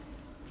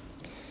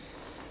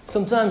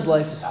Sometimes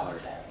life is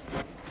hard.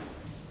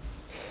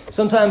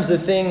 Sometimes the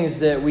things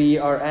that we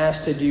are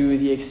asked to do,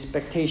 the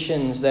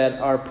expectations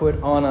that are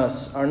put on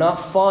us are not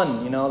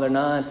fun, they're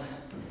not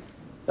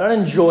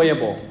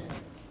enjoyable.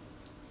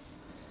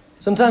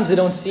 Sometimes they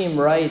don't seem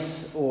right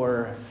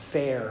or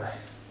fair.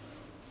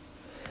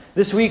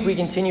 This week we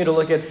continue to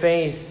look at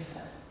faith,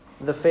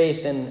 the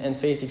faith and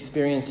faith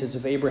experiences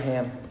of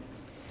Abraham.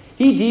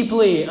 He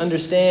deeply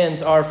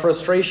understands our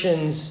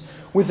frustrations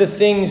with the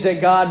things that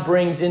God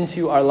brings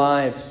into our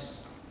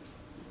lives,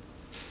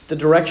 the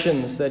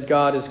directions that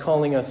God is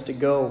calling us to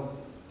go.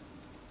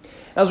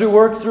 As we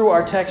work through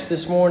our text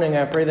this morning,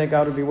 I pray that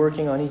God would be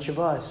working on each of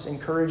us,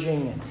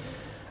 encouraging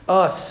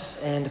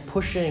us and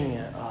pushing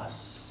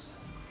us.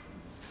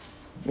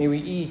 May we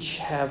each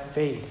have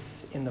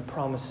faith in the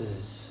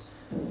promises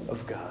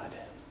of God.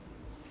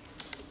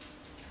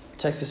 Our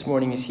text this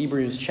morning is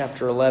Hebrews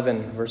chapter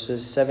 11,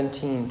 verses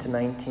 17 to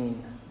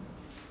 19.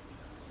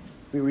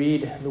 We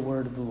read the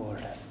word of the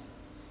Lord.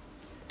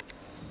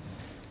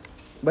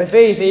 By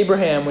faith,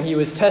 Abraham, when he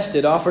was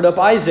tested, offered up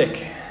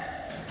Isaac.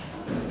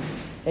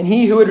 And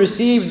he who had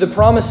received the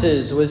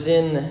promises was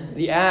in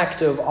the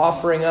act of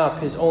offering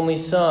up his only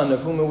son,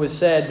 of whom it was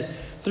said,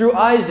 "Through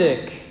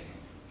Isaac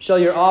shall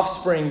your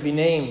offspring be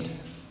named."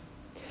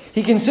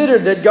 He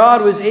considered that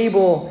God was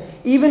able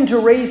even to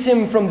raise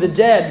him from the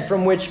dead,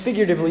 from which,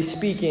 figuratively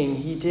speaking,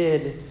 he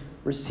did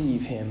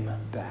receive him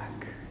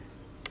back.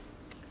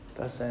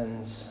 Thus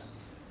ends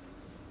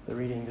the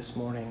reading this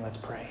morning. Let's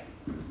pray.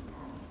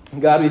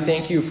 God, we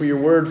thank you for your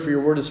word, for your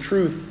word is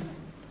truth.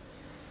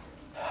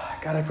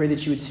 God, I pray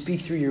that you would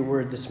speak through your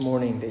word this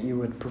morning, that you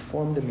would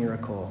perform the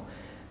miracle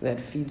that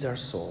feeds our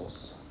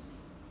souls.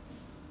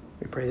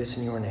 We pray this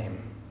in your name.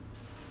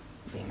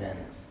 Amen.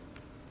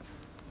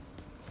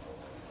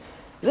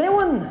 Does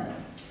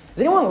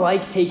anyone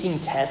like taking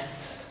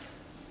tests?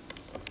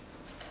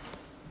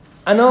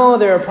 I know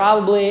there are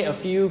probably a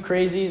few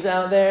crazies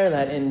out there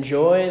that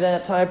enjoy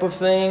that type of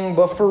thing,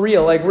 but for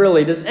real,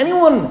 really, does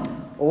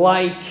anyone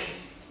like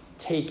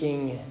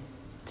taking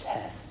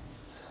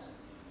tests?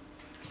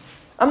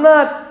 I'm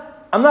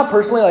not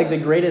personally the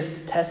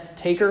greatest test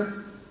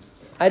taker.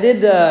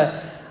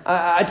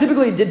 I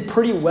typically did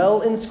pretty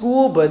well in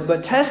school,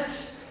 but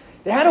tests,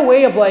 they had a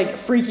way of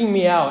freaking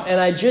me out, and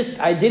I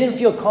didn't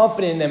feel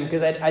confident in them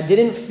because I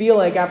didn't feel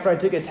like after I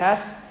took a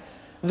test,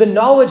 the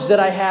knowledge that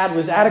I had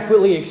was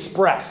adequately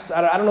expressed.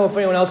 I don't know if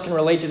anyone else can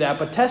relate to that,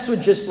 but tests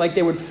would just,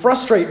 they would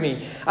frustrate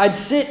me. I'd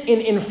sit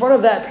in front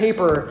of that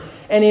paper,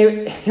 and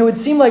it would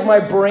seem like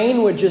my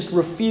brain would just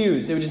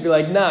refuse. It would just be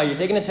no, you're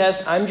taking a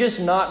test. I'm just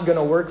not going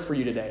to work for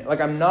you today.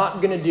 I'm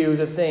not going to do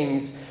the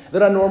things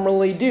that I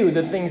normally do,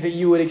 the things that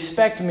you would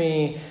expect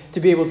me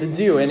to be able to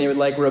do. And it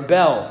would,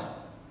 rebel.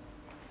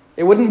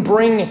 It wouldn't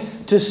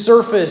bring to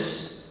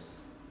surface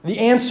the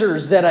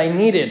answers that I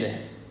needed.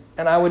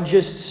 And I would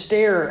just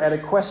stare at a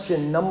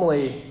question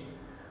numbly,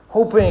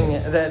 hoping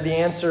that the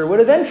answer would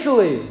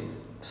eventually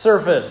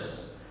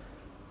surface.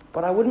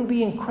 But I wouldn't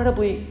be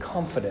incredibly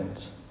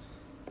confident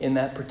in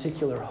that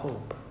particular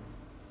hope.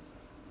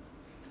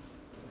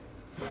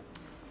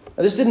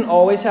 Now, this didn't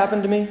always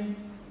happen to me,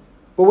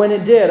 but when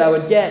it did, I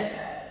would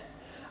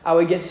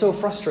get so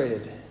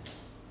frustrated.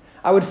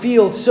 I would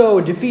feel so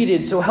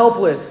defeated, so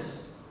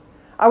helpless.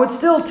 I would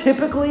still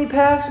typically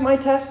pass my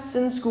tests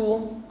in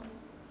school.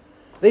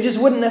 They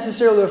just wouldn't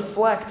necessarily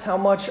reflect how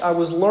much I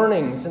was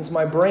learning, since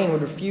my brain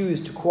would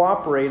refuse to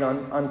cooperate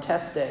on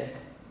test day.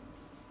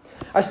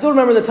 I still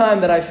remember the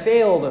time that I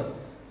failed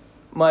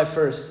my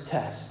first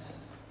test.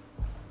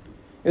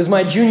 It was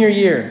my junior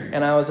year,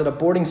 and I was at a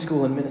boarding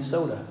school in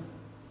Minnesota.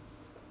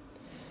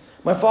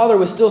 My father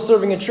was still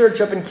serving a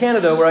church up in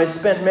Canada, where I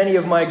spent many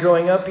of my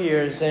growing up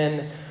years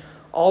and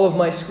all of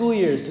my school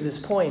years to this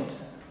point.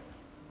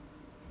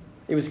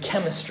 It was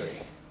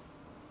chemistry.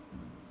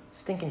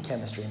 Stinking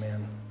chemistry,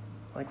 man.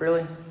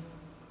 Really?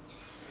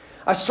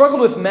 I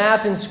struggled with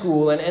math in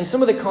school, and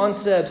some of the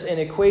concepts and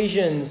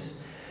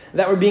equations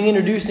that were being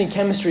introduced in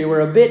chemistry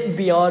were a bit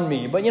beyond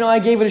me. But, I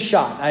gave it a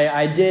shot.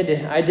 I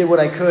did what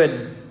I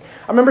could.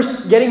 I remember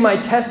getting my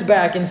test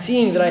back and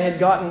seeing that I had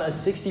gotten a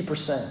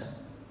 60%.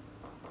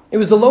 It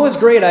was the lowest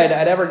grade I'd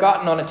ever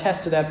gotten on a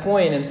test to that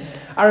point, and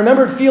I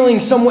remembered feeling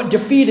somewhat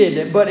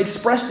defeated, but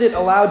expressed it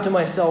aloud to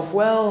myself,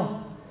 well,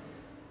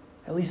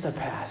 at least I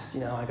passed.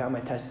 I got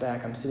my test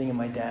back. I'm sitting at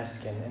my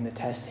desk, and the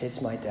test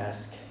hits my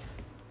desk.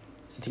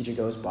 As the teacher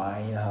goes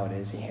by, you know how it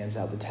is. He hands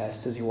out the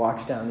test as he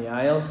walks down the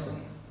aisles.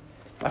 And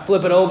I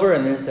flip it over,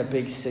 and there's that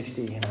big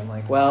 60. And I'm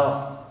like,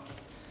 well,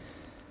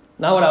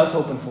 not what I was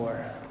hoping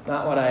for.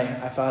 Not what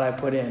I thought I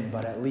put in,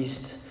 but at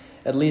least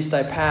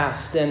I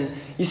passed. And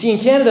you see, in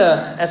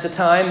Canada at the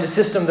time, the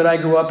system that I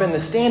grew up in, the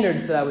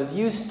standards that I was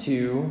used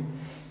to,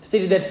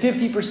 stated that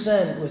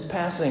 50% was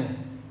passing.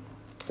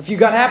 If you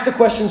got half the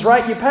questions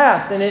right, you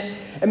passed. And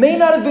it may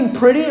not have been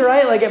pretty,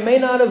 right? It may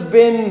not have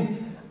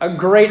been a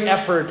great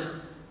effort,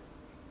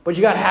 but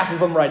you got half of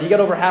them right. You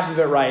got over half of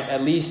it right.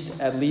 At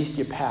least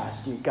you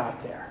passed. You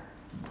got there.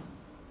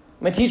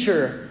 My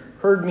teacher,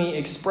 heard me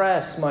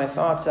express my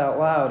thoughts out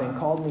loud and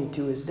called me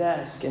to his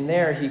desk. And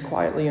there he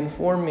quietly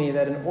informed me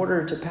that in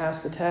order to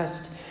pass the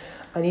test,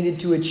 I needed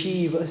to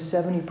achieve a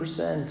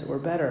 70% or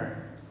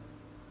better.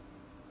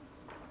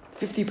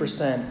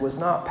 50% was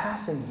not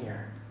passing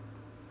here.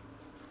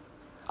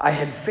 I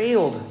had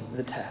failed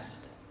the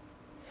test.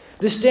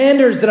 The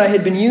standards that I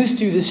had been used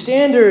to, the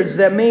standards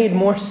that made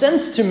more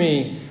sense to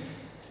me,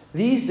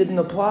 these didn't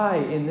apply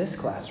in this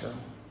classroom.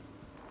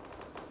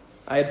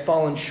 I had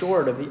fallen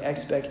short of the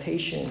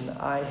expectation.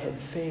 I had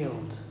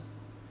failed.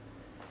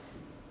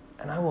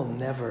 And I will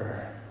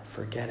never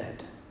forget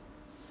it.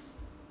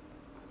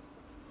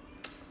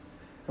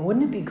 And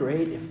wouldn't it be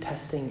great if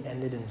testing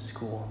ended in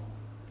school?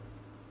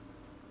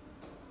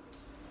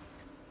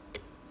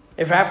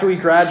 If after we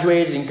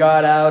graduated and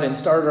got out and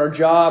started our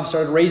jobs,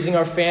 started raising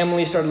our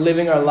family, started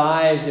living our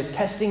lives, if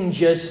testing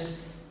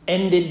just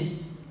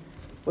ended,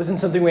 wasn't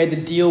something we had to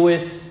deal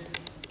with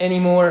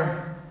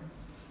anymore.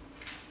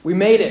 We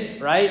made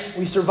it, right?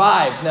 We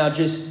survived. Now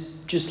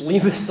just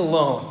leave us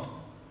alone.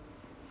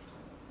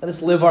 Let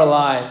us live our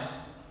lives.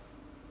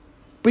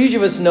 But each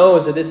of us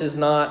knows that this is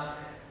not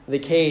the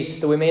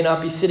case, that we may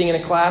not be sitting in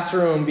a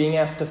classroom being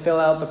asked to fill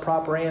out the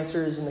proper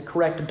answers and the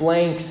correct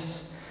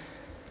blanks.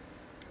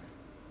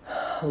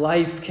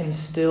 Life can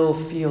still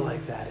feel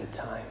like that at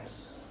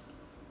times.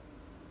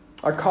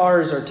 Our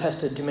cars are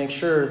tested to make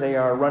sure they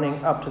are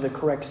running up to the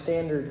correct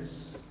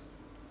standards.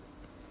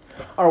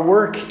 Our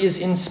work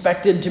is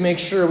inspected to make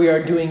sure we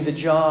are doing the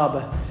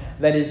job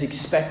that is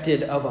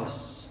expected of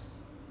us.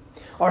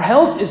 Our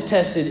health is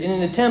tested in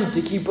an attempt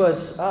to keep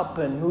us up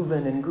and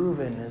moving and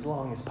grooving as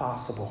long as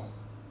possible.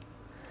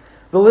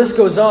 The list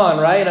goes on,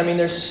 right? I mean,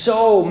 there's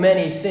so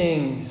many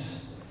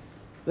things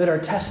that are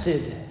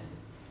tested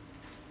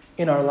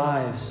in our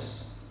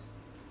lives.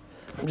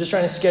 I'm just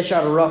trying to sketch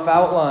out a rough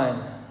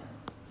outline.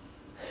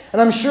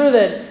 And I'm sure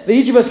that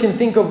each of us can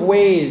think of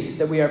ways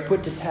that we are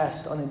put to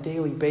test on a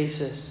daily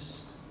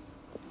basis.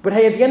 But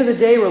hey, at the end of the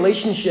day,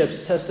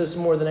 relationships test us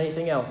more than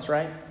anything else,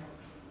 right?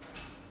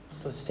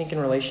 It's those stinking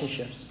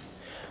relationships.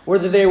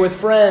 Whether they're with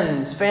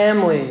friends,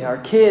 family, our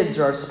kids,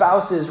 or our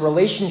spouses,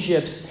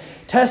 relationships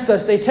test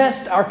us. They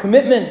test our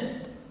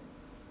commitment,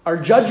 our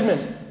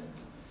judgment,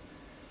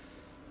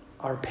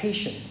 our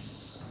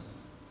patience.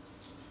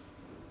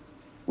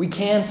 We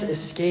can't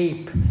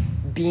escape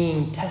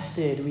being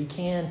tested. We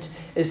can't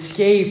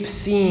escape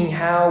seeing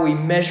how we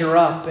measure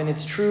up. And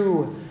it's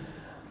true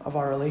of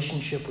our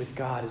relationship with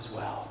God as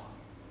well.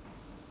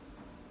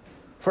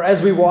 For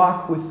as we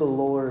walk with the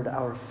Lord,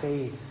 our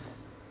faith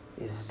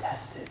is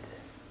tested.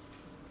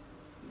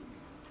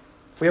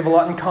 We have a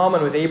lot in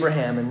common with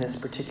Abraham in this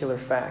particular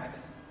fact.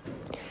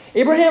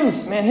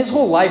 His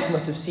whole life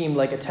must have seemed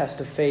like a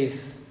test of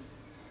faith.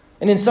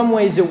 And in some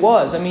ways it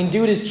was. I mean,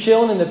 dude is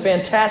chilling in the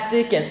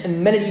fantastic and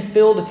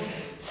amenity-filled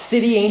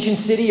ancient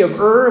city of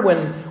Ur,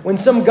 when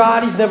some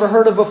God he's never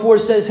heard of before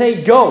says,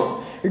 hey,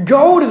 go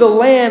to the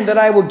land that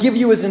I will give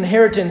you as an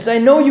inheritance. I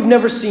know you've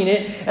never seen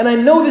it, and I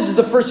know this is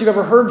the first you've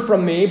ever heard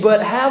from me,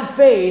 but have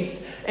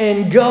faith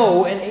and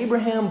go. And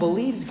Abraham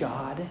believes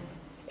God,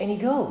 and he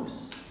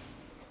goes.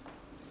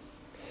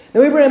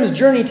 Now, Abraham's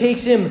journey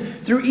takes him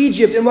through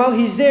Egypt, and while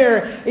he's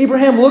there,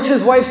 Abraham looks at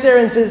his wife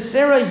Sarah and says,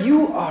 Sarah,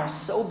 you are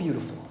so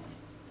beautiful.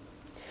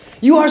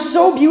 You are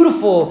so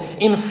beautiful,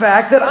 in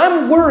fact, that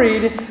I'm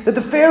worried that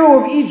the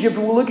Pharaoh of Egypt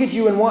will look at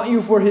you and want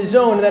you for his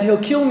own, and that he'll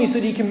kill me so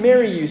that he can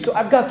marry you. So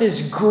I've got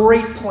this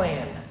great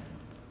plan.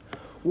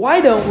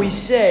 Why don't we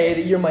say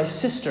that you're my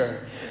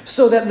sister,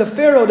 so that the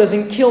Pharaoh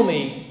doesn't kill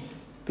me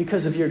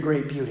because of your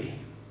great beauty?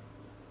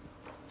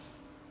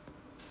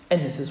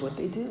 And this is what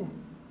they do.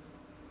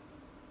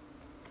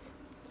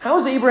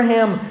 How's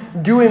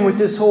Abraham doing with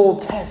this whole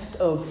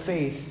test of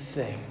faith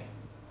thing?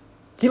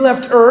 He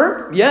left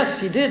Ur? Yes,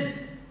 he did.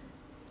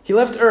 He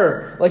left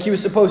Ur like he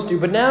was supposed to,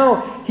 but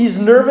now he's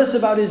nervous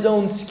about his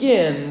own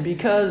skin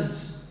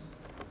because,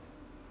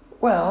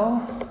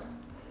 well,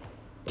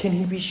 can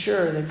he be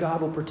sure that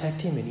God will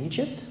protect him in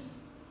Egypt?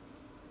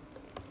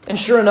 And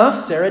sure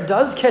enough, Sarah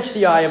does catch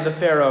the eye of the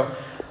Pharaoh,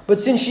 but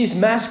since she's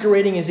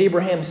masquerading as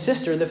Abraham's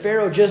sister, the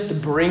Pharaoh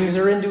just brings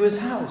her into his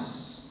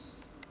house.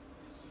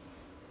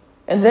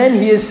 And then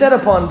he is set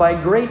upon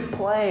by great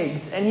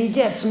plagues, and he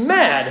gets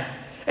mad.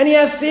 And he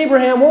asks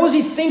Abraham, what was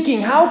he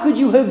thinking? How could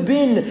you have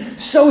been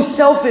so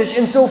selfish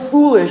and so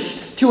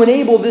foolish to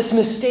enable this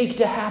mistake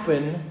to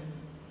happen?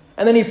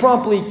 And then he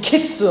promptly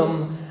kicks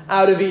them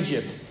out of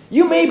Egypt.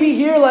 You may be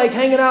here like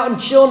hanging out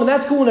and chilling, and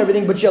that's cool and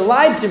everything, but you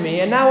lied to me,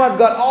 and now I've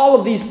got all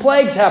of these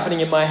plagues happening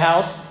in my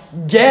house.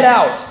 Get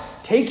out.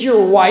 Take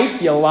your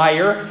wife, you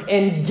liar,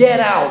 and get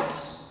out.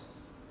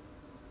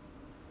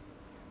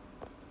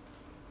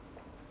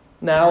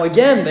 Now,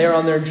 again, they're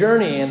on their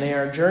journey, and they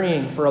are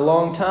journeying for a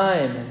long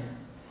time.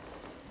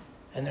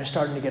 And they're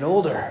starting to get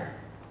older.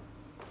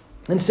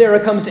 And Sarah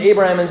comes to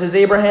Abraham and says,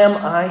 Abraham,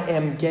 I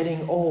am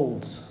getting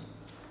old.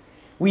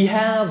 We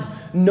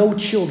have no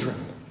children.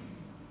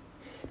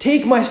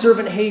 Take my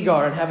servant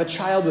Hagar and have a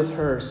child with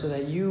her so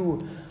that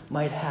you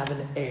might have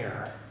an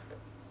heir.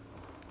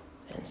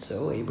 And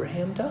so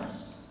Abraham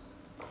does.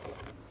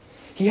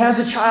 He has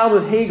a child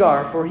with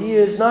Hagar, for he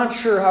is not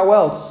sure how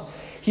else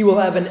he will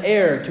have an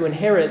heir to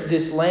inherit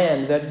this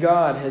land that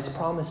God has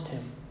promised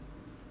him.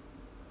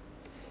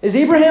 Is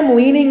Abraham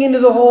leaning into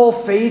the whole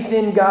faith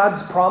in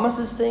God's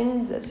promises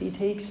things as he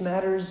takes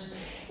matters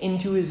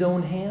into his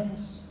own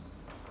hands?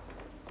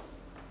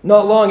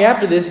 Not long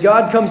after this,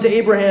 God comes to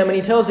Abraham and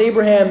he tells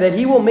Abraham that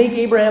he will make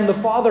Abraham the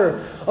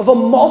father of a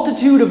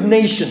multitude of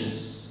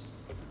nations.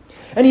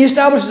 And he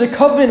establishes a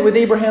covenant with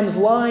Abraham's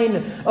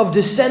line of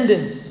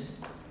descendants.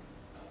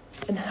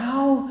 And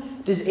how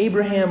does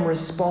Abraham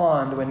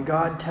respond when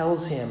God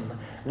tells him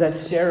that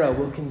Sarah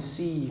will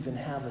conceive and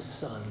have a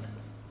son?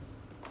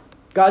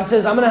 God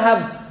says, I'm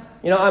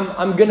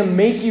going to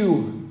make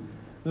you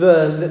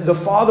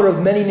the father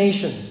of many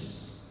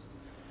nations.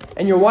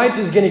 And your wife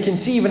is going to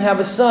conceive and have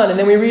a son. And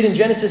then we read in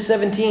Genesis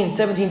 17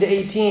 to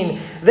 18,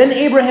 then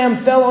Abraham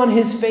fell on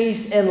his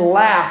face and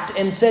laughed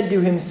and said to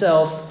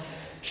himself,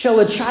 shall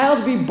a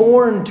child be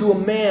born to a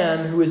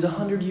man who is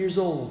 100 years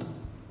old?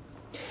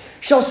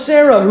 Shall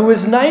Sarah, who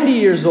is 90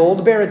 years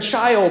old, bear a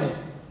child?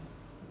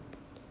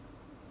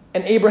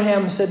 And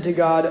Abraham said to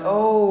God,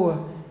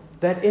 oh,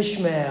 that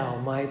Ishmael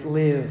might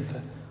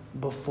live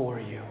before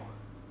you.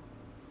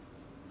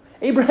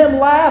 Abraham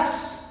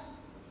laughs.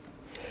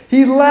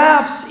 He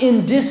laughs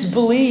in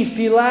disbelief.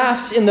 He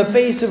laughs in the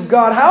face of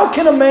God. How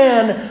can a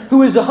man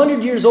who is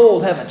 100 years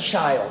old have a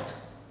child?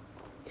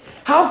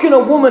 How can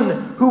a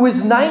woman who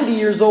is 90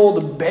 years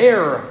old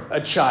bear a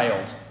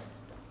child?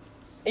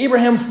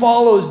 Abraham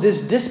follows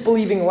this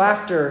disbelieving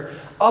laughter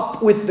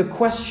up with the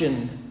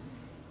question,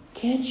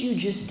 can't you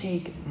just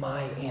take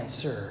my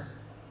answer,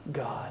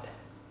 God?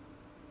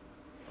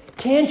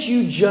 Can't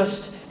you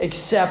just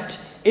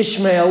accept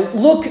Ishmael?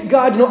 Look,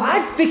 God,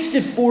 I fixed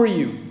it for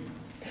you.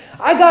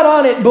 I got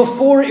on it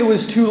before it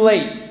was too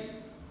late.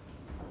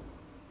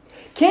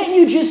 Can't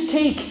you just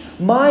take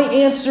my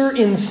answer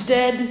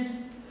instead?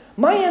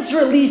 My answer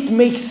at least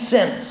makes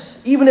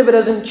sense, even if it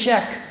doesn't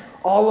check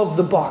all of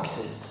the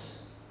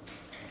boxes.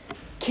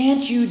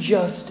 Can't you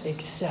just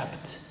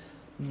accept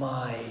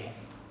my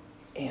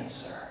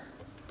answer?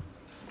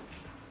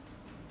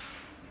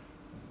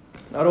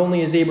 Not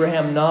only is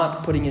Abraham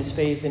not putting his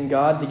faith in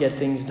God to get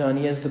things done,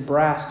 he has the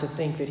brass to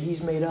think that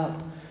he's made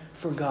up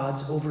for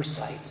God's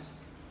oversight.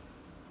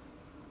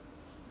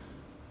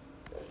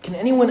 Can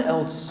anyone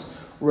else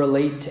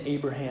relate to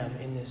Abraham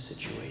in this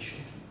situation?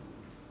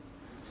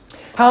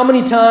 How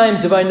many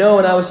times have I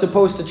known I was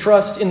supposed to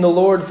trust in the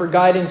Lord for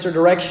guidance or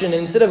direction,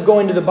 and instead of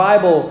going to the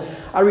Bible,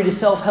 I read a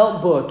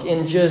self-help book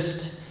and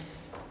just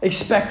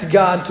expect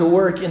God to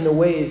work in the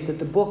ways that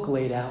the book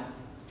laid out?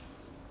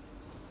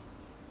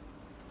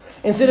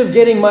 Instead of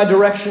getting my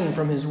direction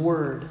from His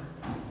Word.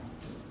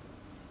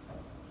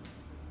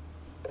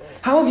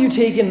 How have you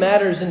taken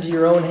matters into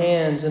your own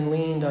hands and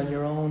leaned on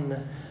your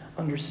own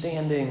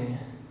understanding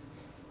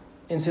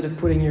instead of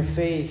putting your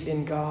faith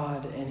in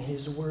God and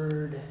His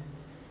Word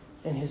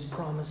and His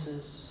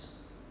promises?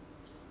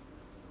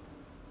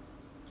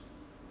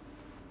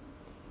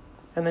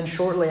 And then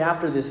shortly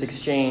after this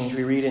exchange,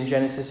 we read in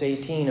Genesis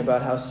 18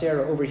 about how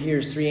Sarah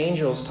overhears 3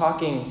 angels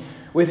talking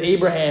with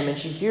Abraham, and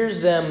she hears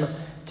them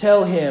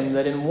tell him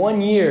that in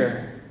 1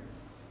 year,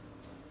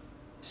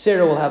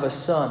 Sarah will have a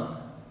son.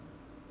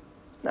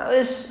 Now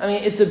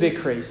it's a bit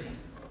crazy.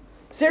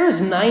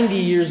 Sarah's 90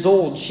 years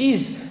old.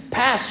 She's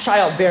past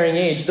childbearing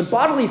age. The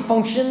bodily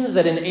functions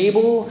that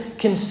enable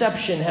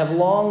conception have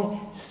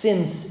long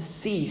since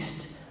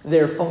ceased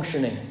their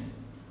functioning.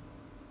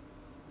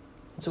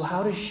 So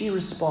how does she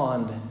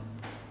respond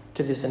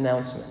to this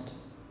announcement?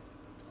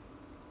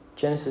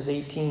 Genesis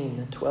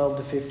 18, 12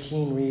 to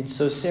 15 reads,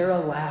 so Sarah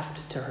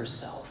laughed to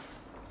herself,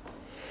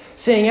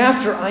 saying,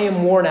 after I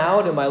am worn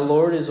out and my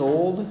Lord is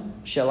old,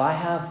 shall I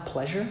have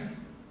pleasure?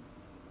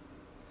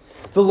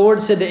 The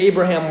Lord said to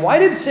Abraham, why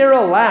did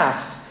Sarah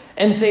laugh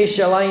and say,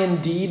 shall I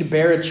indeed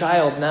bear a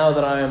child now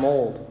that I am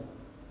old?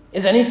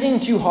 Is anything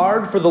too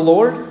hard for the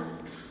Lord?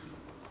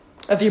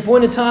 At the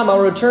appointed time I'll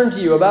return to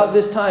you about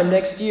this time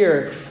next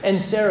year, and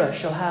Sarah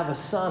shall have a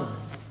son.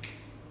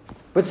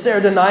 But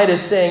Sarah denied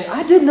it, saying,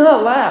 I did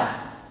not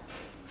laugh,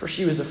 for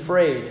she was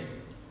afraid.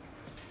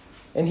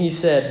 And he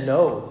said,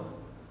 no,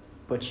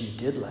 but you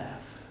did laugh.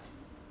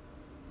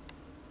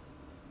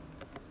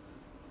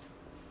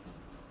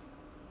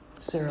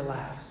 Sarah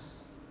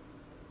laughs.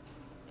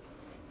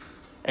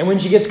 And when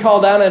she gets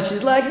called out on it,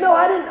 she's like, no,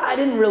 I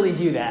didn't really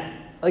do that.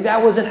 Like,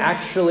 that wasn't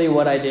actually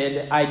what I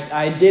did.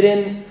 I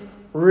didn't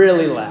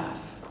really laugh.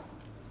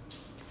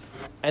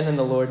 And then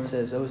the Lord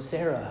says, oh,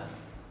 Sarah,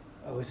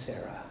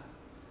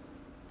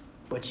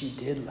 but you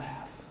did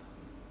laugh.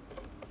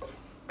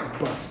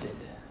 Busted.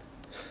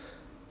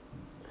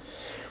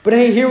 But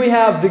hey, here we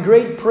have the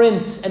great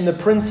prince and the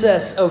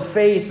princess of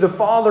faith, the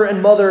father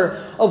and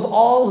mother of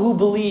all who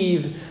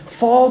believe,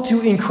 fall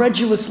to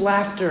incredulous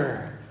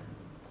laughter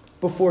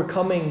before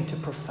coming to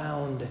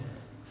profound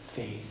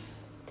faith.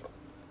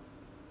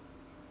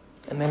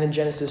 And then in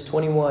Genesis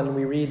 21,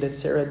 we read that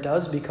Sarah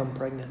does become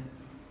pregnant.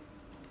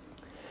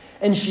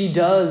 And she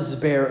does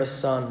bear a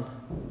son.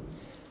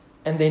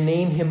 And they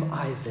name him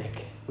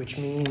Isaac, which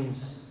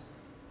means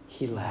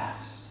he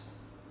laughs.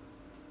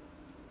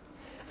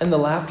 And the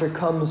laughter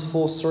comes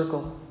full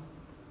circle.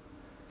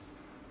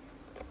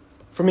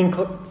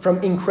 From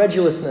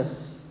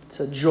incredulousness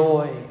to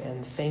joy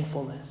and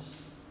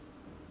thankfulness.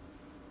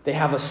 They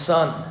have a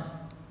son.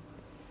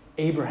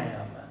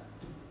 Abraham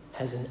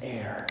has an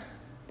heir.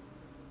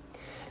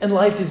 And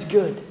life is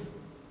good.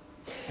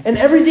 And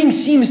everything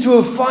seems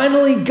to have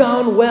finally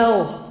gone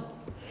well.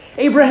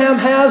 Abraham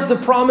has the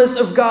promise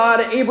of God.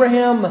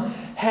 Abraham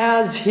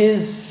has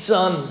his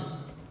son.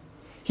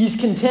 He's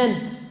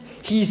content.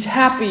 He's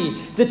happy.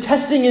 The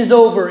testing is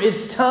over.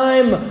 It's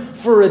time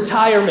for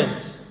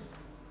retirement.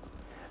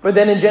 But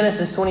then in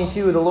Genesis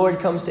 22, the Lord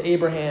comes to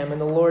Abraham,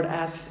 and the Lord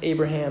asks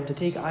Abraham to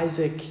take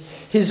Isaac,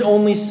 his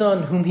only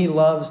son whom he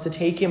loves, to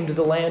take him to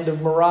the land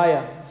of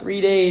Moriah,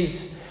 3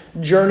 days'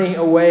 journey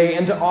away,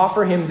 and to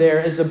offer him there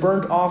as a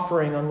burnt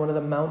offering on one of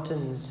the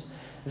mountains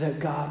that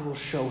God will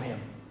show him.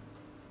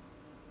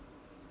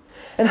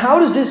 And how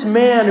does this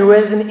man, who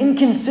has an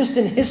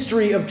inconsistent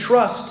history of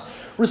trust,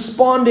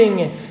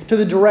 responding to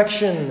the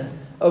direction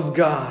of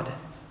God,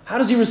 how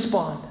does he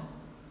respond?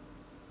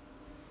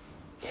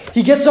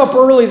 He gets up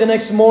early the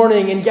next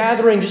morning and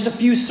gathering just a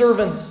few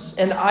servants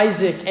and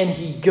Isaac, and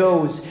he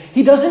goes.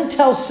 He doesn't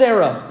tell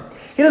Sarah.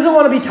 He doesn't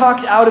want to be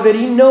talked out of it.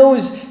 He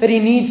knows that he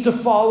needs to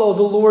follow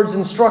the Lord's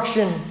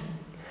instruction.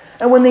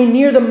 And when they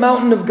near the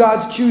mountain of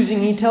God's choosing,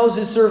 he tells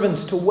his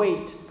servants to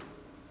wait.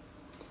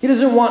 He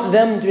doesn't want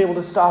them to be able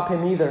to stop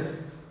him either.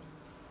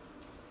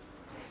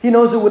 He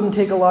knows it wouldn't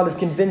take a lot of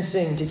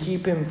convincing to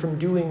keep him from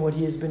doing what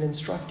he has been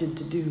instructed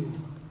to do.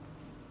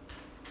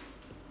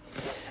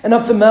 And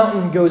up the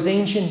mountain goes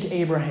ancient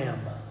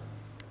Abraham,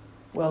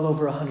 well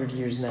over 100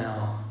 years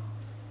now,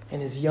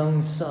 and his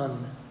young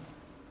son.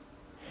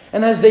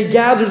 And as they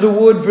gather the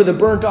wood for the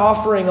burnt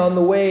offering on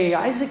the way,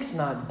 Isaac's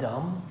not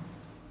dumb.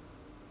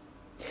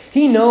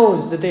 He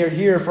knows that they are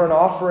here for an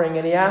offering,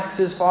 and he asks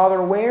his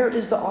father, "Where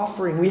is the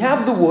offering? We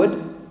have the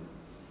wood,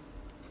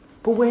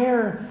 but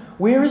where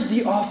is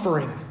the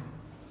offering?"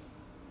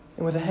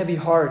 And with a heavy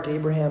heart,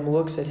 Abraham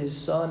looks at his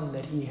son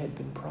that he had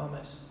been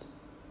promised.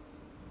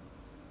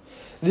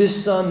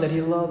 This son that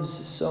he loves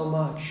so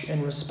much,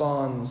 and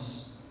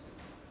responds,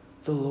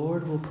 "The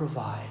Lord will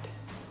provide.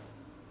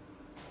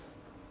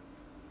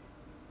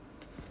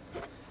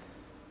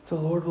 The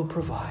Lord will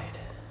provide."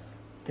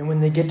 And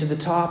when they get to the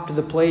top, to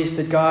the place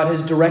that God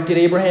has directed,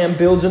 Abraham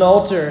builds an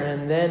altar,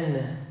 and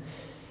then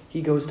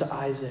he goes to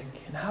Isaac.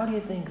 And how do you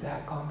think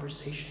that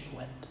conversation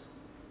went?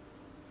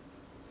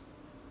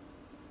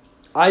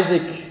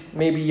 Isaac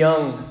may be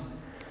young,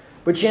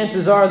 but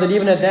chances are that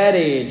even at that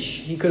age,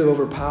 he could have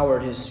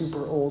overpowered his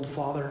super old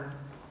father,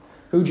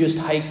 who just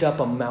hiked up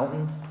a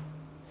mountain.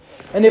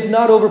 And if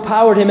not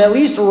overpowered him, at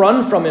least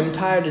run from him,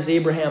 tired as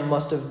Abraham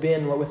must have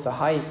been with the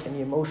hike and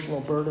the emotional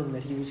burden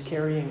that he was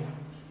carrying.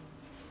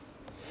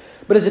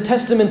 But as a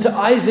testament to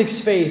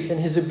Isaac's faith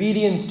and his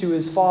obedience to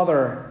his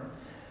father,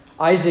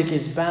 Isaac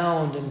is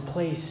bound and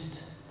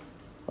placed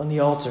on the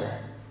altar.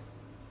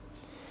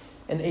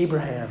 And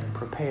Abraham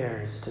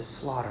prepares to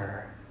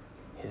slaughter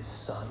his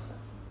son.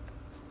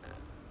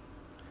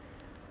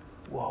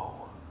 Whoa.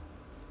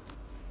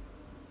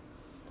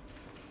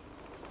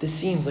 This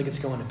seems like it's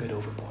going a bit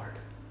overboard.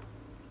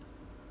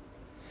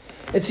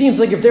 It seems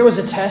like if there was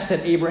a test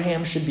that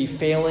Abraham should be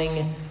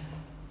failing,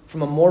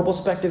 from a moral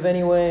perspective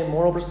anyway,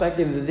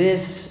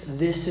 this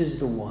is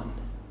the one.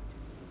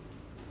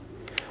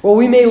 Well,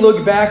 we may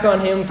look back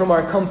on him from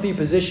our comfy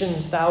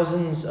positions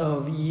thousands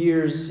of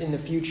years in the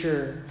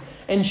future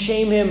and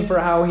shame him for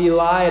how he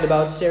lied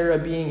about Sarah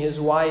being his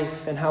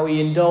wife and how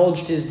he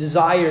indulged his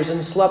desires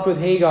and slept with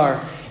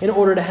Hagar in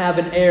order to have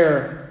an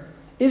heir.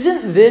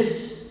 Isn't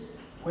this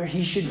where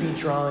he should be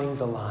drawing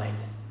the line?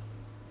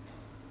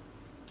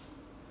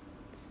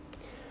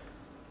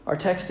 Our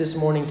text this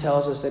morning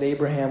tells us that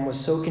Abraham was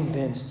so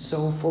convinced,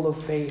 so full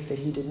of faith, that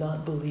he did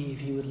not believe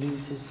he would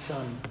lose his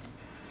son.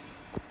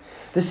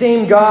 The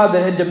same God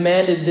that had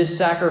demanded this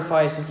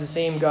sacrifice is the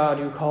same God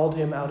who called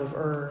him out of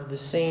Ur, the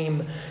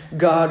same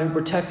God who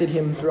protected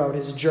him throughout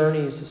his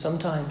journeys,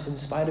 sometimes in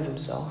spite of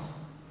himself.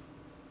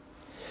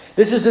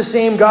 This is the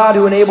same God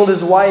who enabled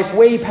his wife,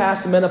 way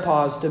past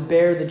menopause, to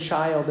bear the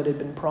child that had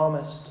been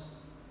promised.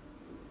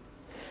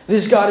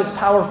 This God is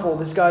powerful.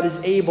 This God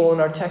is able. And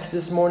our text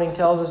this morning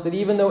tells us that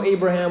even though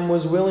Abraham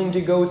was willing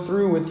to go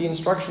through with the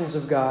instructions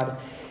of God,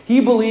 he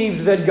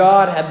believed that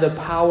God had the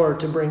power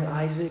to bring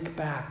Isaac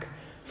back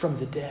from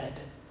the dead.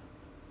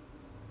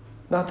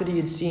 Not that he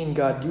had seen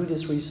God do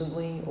this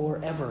recently or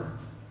ever.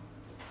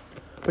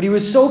 But he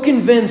was so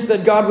convinced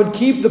that God would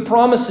keep the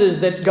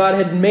promises that God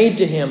had made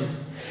to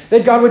him,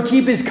 that God would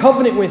keep his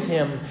covenant with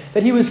him,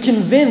 that he was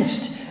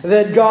convinced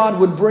that God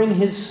would bring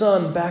his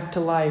son back to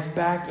life,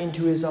 back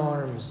into his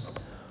arms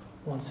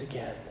once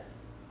again.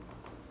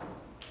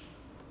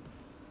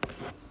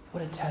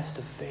 What a test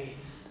of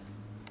faith.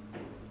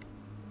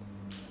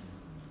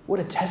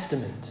 What a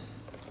testament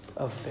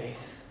of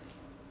faith.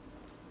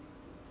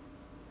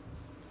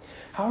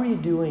 How are you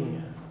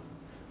doing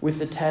with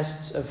the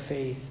tests of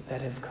faith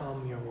that have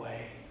come your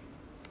way?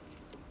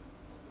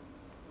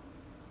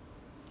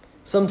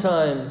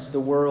 Sometimes the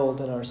world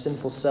and our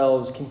sinful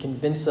selves can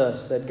convince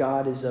us that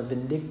God is a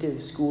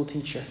vindictive school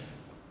teacher,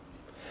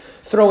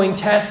 throwing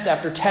test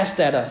after test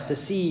at us to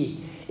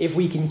see if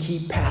we can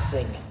keep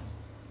passing,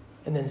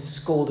 and then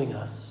scolding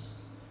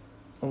us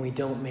when we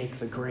don't make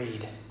the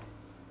grade.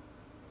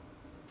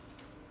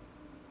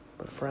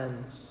 But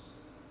friends,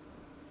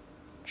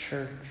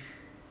 church,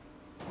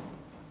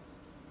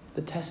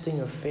 the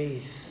testing of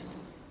faith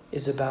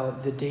is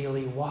about the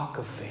daily walk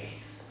of faith,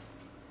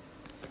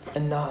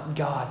 and not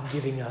God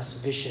giving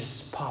us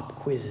vicious pop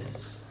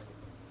quizzes.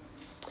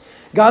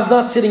 God's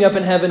not sitting up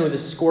in heaven with a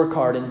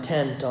scorecard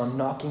intent on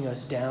knocking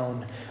us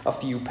down a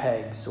few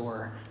pegs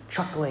or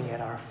chuckling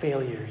at our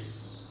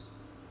failures.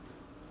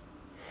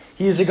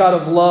 He is a God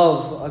of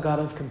love, a God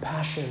of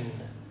compassion,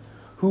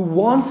 who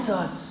wants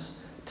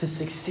us to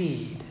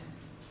succeed.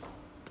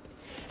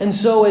 And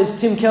so, as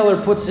Tim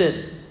Keller puts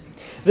it,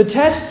 the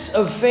tests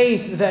of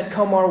faith that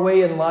come our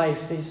way in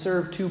life, they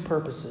serve two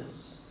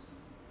purposes: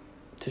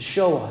 to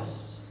show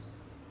us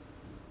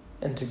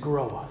and to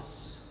grow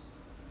us.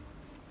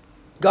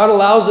 God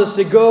allows us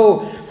to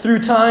go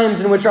through times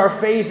in which our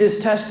faith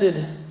is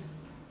tested.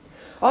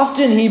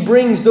 Often He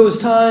brings those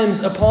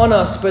times upon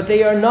us, but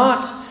they are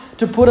not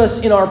to put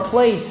us in our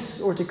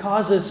place or to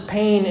cause us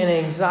pain and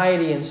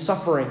anxiety and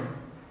suffering.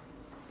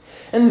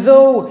 And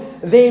though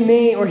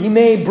He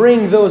may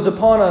bring those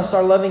upon us,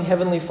 our loving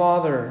Heavenly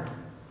Father,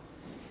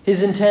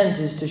 His intent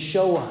is to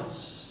show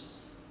us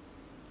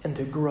and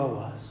to grow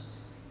us.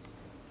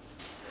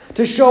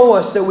 To show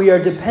us that we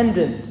are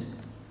dependent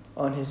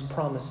on His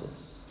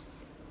promises.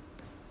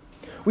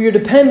 We are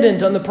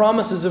dependent on the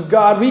promises of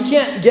God. We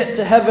can't get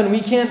to heaven.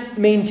 We can't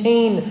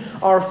maintain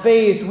our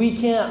faith. We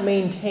can't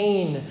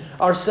maintain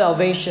our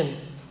salvation.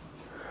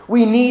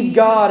 We need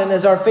God, and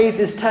as our faith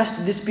is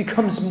tested, this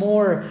becomes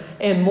more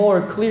and more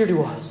clear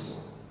to us.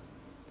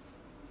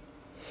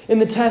 In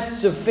the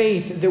tests of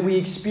faith that we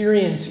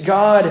experience,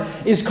 God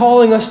is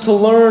calling us to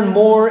learn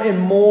more and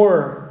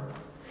more,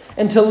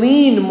 and to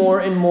lean more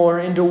and more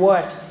into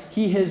what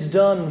He has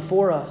done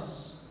for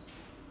us,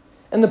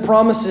 and the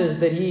promises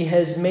that He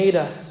has made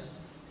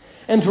us,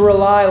 and to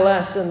rely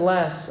less and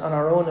less on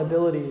our own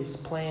abilities,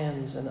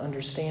 plans, and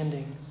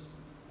understandings.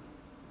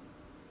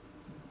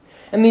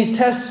 And these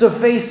tests of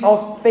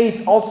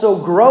faith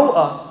also grow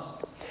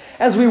us.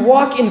 As we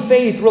walk in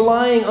faith,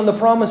 relying on the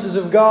promises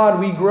of God,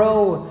 we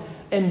grow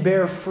and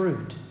bear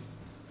fruit.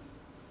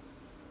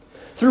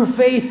 Through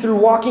faith, through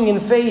walking in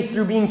faith,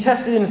 through being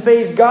tested in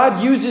faith,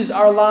 God uses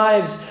our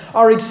lives,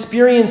 our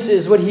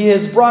experiences, what He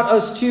has brought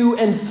us to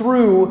and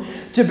through,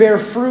 to bear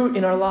fruit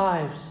in our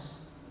lives.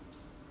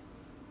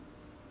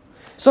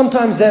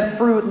 Sometimes that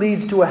fruit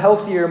leads to a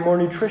healthier, more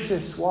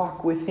nutritious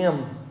walk with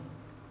Him.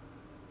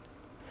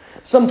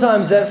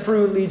 Sometimes that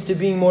fruit leads to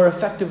being more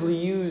effectively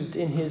used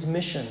in His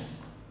mission,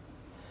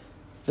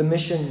 the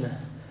mission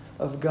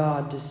of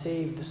God to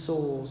save the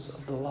souls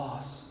of the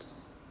lost.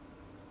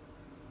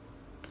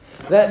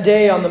 That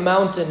day on the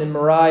mountain in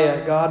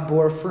Moriah, God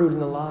bore fruit in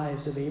the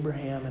lives of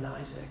Abraham and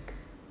Isaac.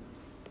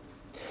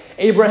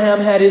 Abraham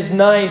had his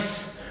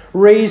knife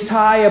raised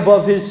high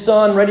above his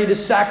son, ready to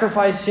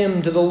sacrifice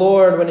him to the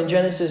Lord, when in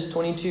Genesis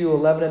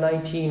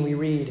 22:11-19 we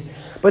read,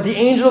 "But the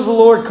angel of the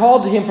Lord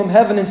called to him from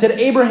heaven and said,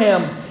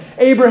 'Abraham,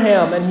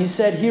 Abraham,' and he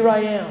said, 'Here I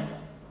am.'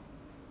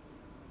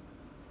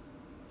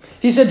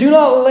 He said, 'Do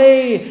not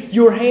lay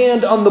your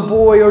hand on the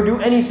boy or do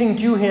anything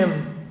to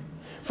him.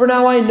 For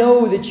now I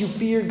know that you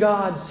fear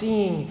God,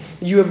 seeing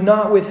that you have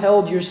not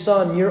withheld your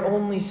son, your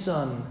only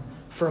son,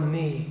 from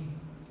me.'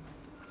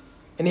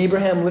 And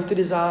Abraham lifted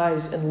his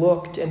eyes and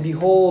looked, and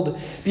behold,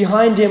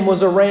 behind him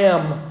was a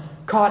ram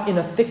caught in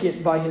a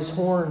thicket by his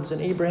horns.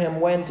 And Abraham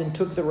went and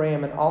took the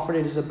ram and offered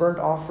it as a burnt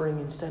offering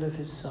instead of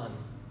his son.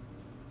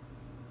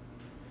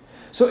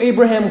 So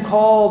Abraham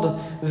called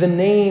the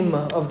name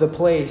of the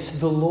place,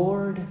 'The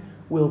Lord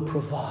will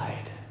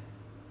provide.'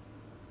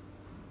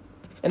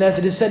 And as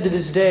it is said to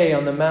this day,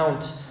 'On the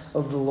mount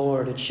of the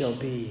Lord it shall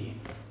be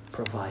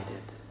provided.'"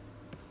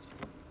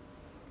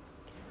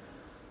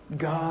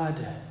 God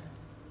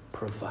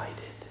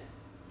provided.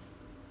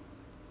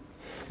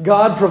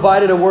 God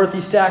provided a worthy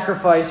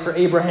sacrifice for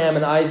Abraham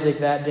and Isaac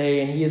that day,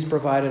 and He has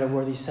provided a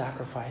worthy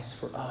sacrifice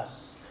for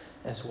us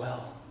as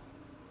well.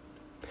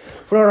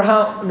 For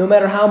no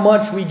matter how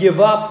much we give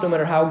up, no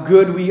matter how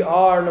good we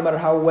are, no matter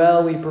how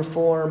well we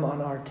perform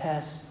on our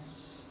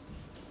tests,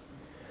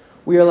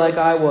 we are like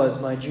I was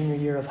my junior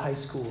year of high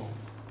school,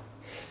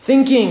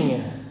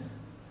 thinking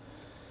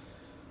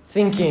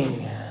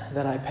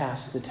that I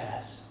passed the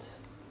test,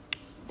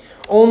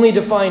 only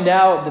to find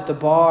out that the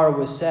bar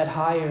was set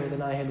higher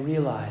than I had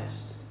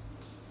realized,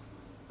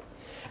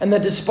 and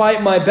that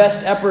despite my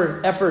best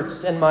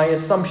efforts and my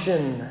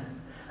assumption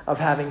of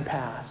having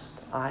passed,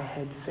 I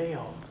had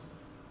failed.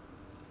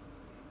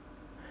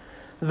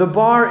 The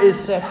bar is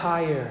set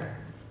higher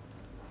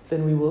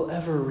than we will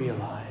ever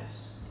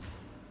realize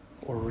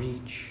or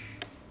reach.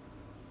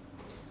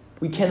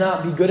 We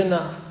cannot be good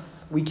enough.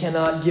 We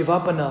cannot give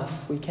up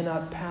enough. We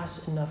cannot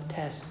pass enough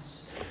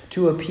tests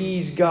to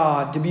appease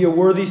God, to be a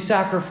worthy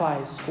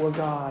sacrifice for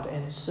God.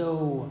 And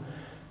so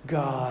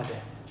God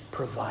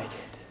provided.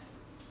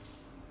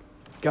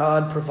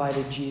 God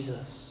provided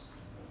Jesus.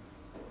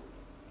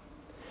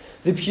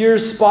 The pure,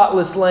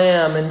 spotless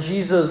Lamb, and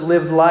Jesus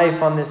lived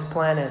life on this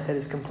planet that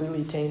is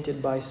completely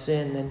tainted by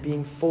sin, and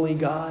being fully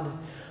God,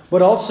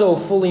 but also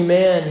fully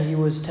man, he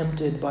was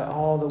tempted by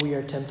all that we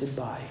are tempted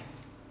by.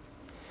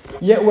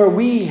 Yet where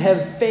we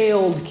have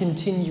failed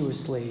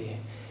continuously,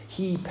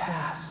 he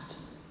passed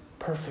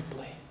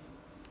perfectly.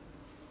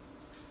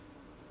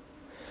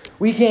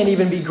 We can't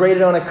even be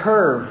graded on a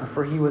curve,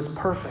 for he was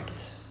perfect.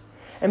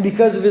 And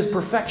because of his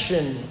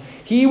perfection,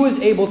 he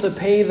was able to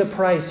pay the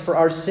price for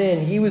our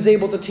sin. He was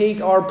able to take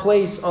our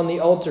place on the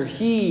altar.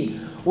 He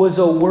was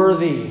a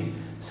worthy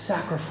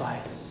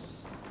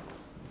sacrifice.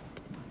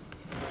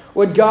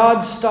 What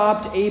God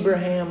stopped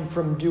Abraham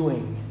from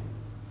doing,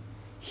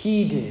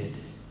 he did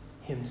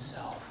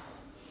himself.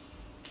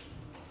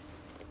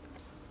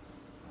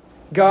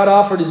 God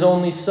offered his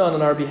only Son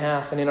on our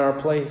behalf and in our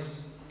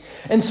place.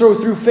 And so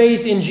through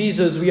faith in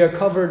Jesus, we are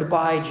covered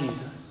by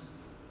Jesus.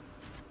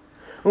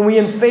 When we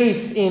have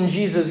faith in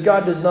Jesus,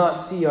 God does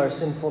not see our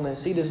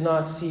sinfulness. He does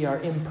not see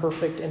our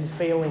imperfect and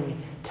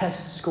failing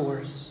test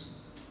scores.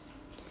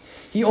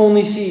 He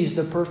only sees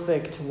the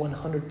perfect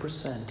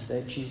 100%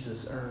 that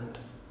Jesus earned.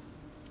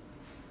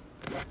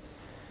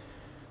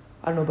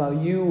 I don't know about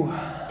you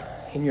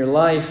in your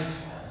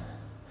life,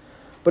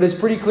 but it's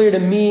pretty clear to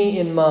me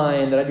in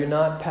mine that I do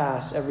not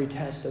pass every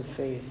test of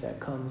faith that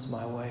comes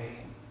my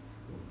way.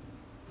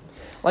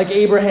 Like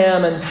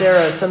Abraham and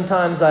Sarah,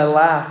 sometimes I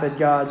laugh at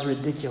God's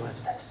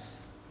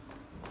ridiculousness.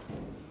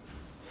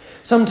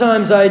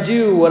 Sometimes I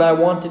do what I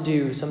want to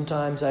do.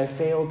 Sometimes I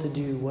fail to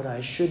do what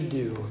I should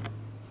do.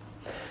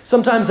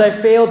 Sometimes I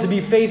fail to be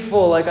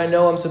faithful like I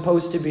know I'm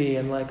supposed to be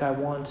and like I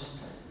want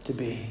to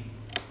be.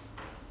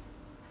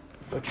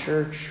 But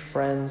church,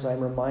 friends,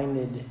 I'm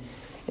reminded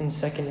in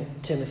 2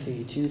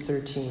 Timothy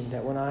 2:13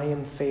 that when I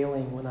am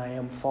failing, when I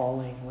am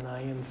falling, when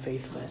I am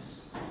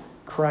faithless,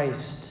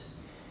 Christ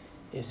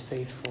is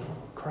faithful.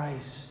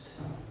 Christ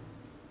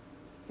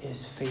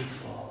is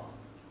faithful.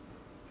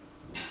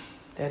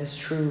 That is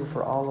true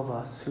for all of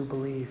us who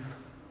believe.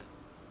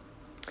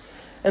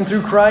 And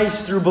through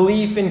Christ, through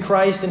belief in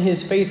Christ and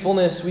his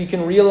faithfulness, we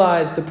can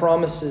realize the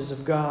promises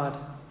of God.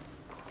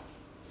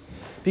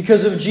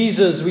 Because of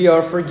Jesus, we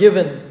are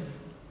forgiven.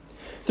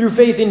 Through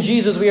faith in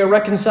Jesus, we are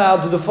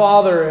reconciled to the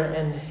Father,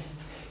 and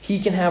he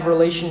can have a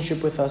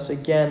relationship with us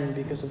again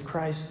because of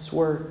Christ's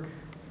work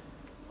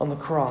on the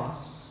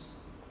cross.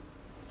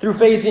 Through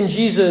faith in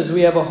Jesus,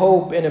 we have a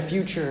hope and a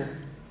future.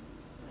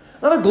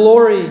 Not a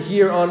glory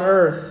here on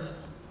earth,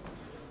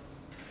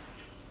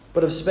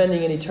 but of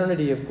spending an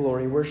eternity of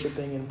glory,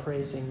 worshiping and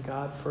praising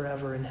God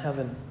forever in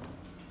heaven.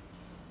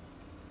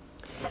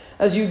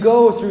 As you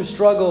go through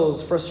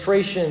struggles,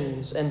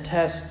 frustrations, and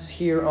tests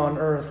here on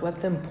earth,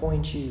 let them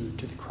point you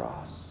to the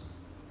cross.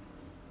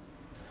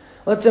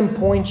 Let them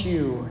point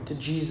you to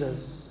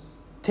Jesus.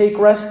 Take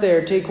rest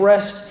there. Take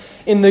rest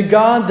in the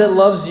God that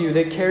loves you,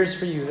 that cares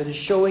for you, that is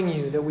showing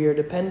you that we are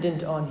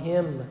dependent on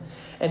him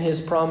and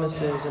his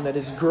promises, and that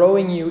is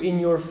growing you in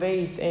your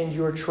faith and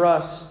your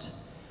trust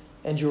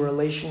and your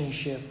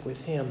relationship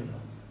with him.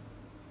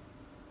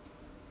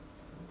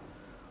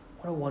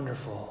 What a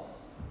wonderful,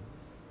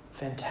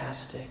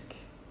 fantastic,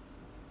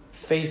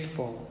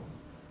 faithful,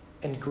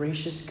 and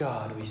gracious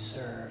God we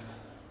serve.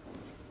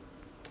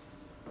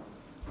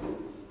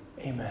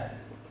 Amen.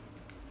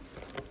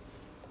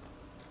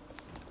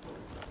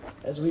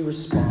 As we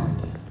respond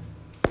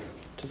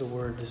to the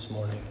word this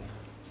morning,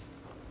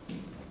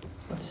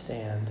 let's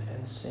stand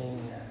and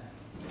sing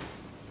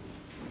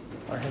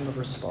our hymn of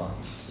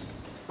response.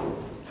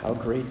 How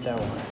great thou art.